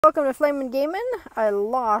Welcome to flaminggaming. I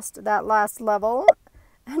lost that last level,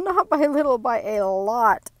 and not by little, by a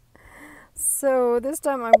lot. So this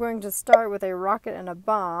time I'm going to start with a rocket and a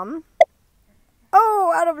bomb.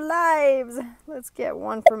 Oh, out of lives! Let's get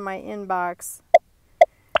one from my inbox.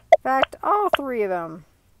 In fact, all three of them.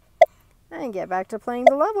 And get back to playing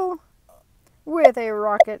the level with a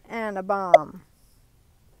rocket and a bomb.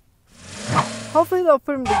 Hopefully they'll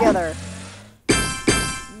put them together.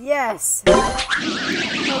 Yes! Okay,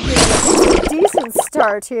 decent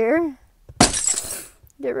start here.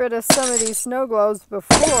 Get rid of some of these snow globes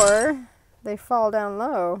before they fall down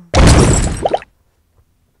low.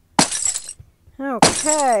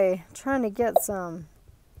 Okay, trying to get some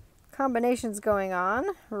combinations going on.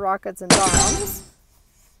 Rockets and bombs.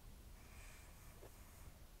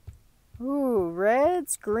 Ooh,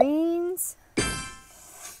 reds, greens.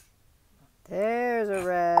 There's a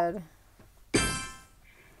red.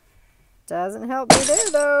 Doesn't help me there,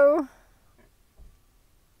 though.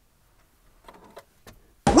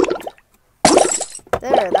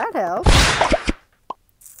 There, that helps.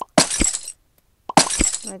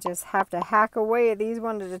 I just have to hack away at these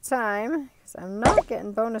one at a time, because I'm not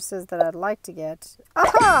getting bonuses that I'd like to get.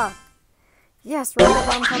 Aha! Yes, rocket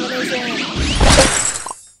bomb combination.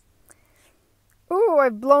 Ooh,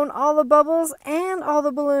 I've blown all the bubbles and all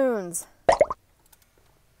the balloons.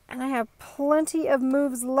 And I have plenty of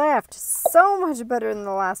moves left. So much better than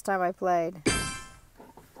the last time I played.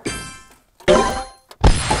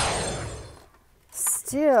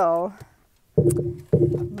 Still,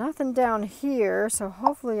 nothing down here, so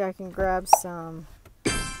hopefully I can grab some.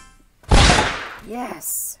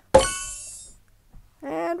 Yes!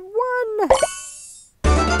 And one!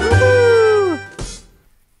 Woohoo!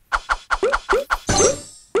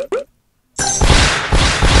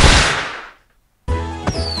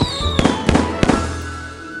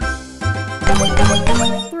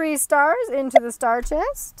 3 stars into the star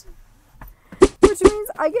chest, which means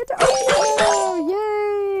I get to open it.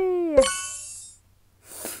 Yay!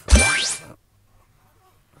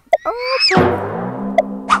 Open!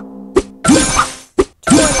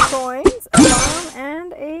 20 coins, a bomb,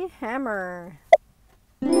 and a hammer.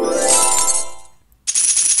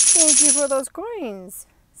 Thank you for those coins.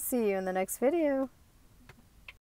 See you in the next video.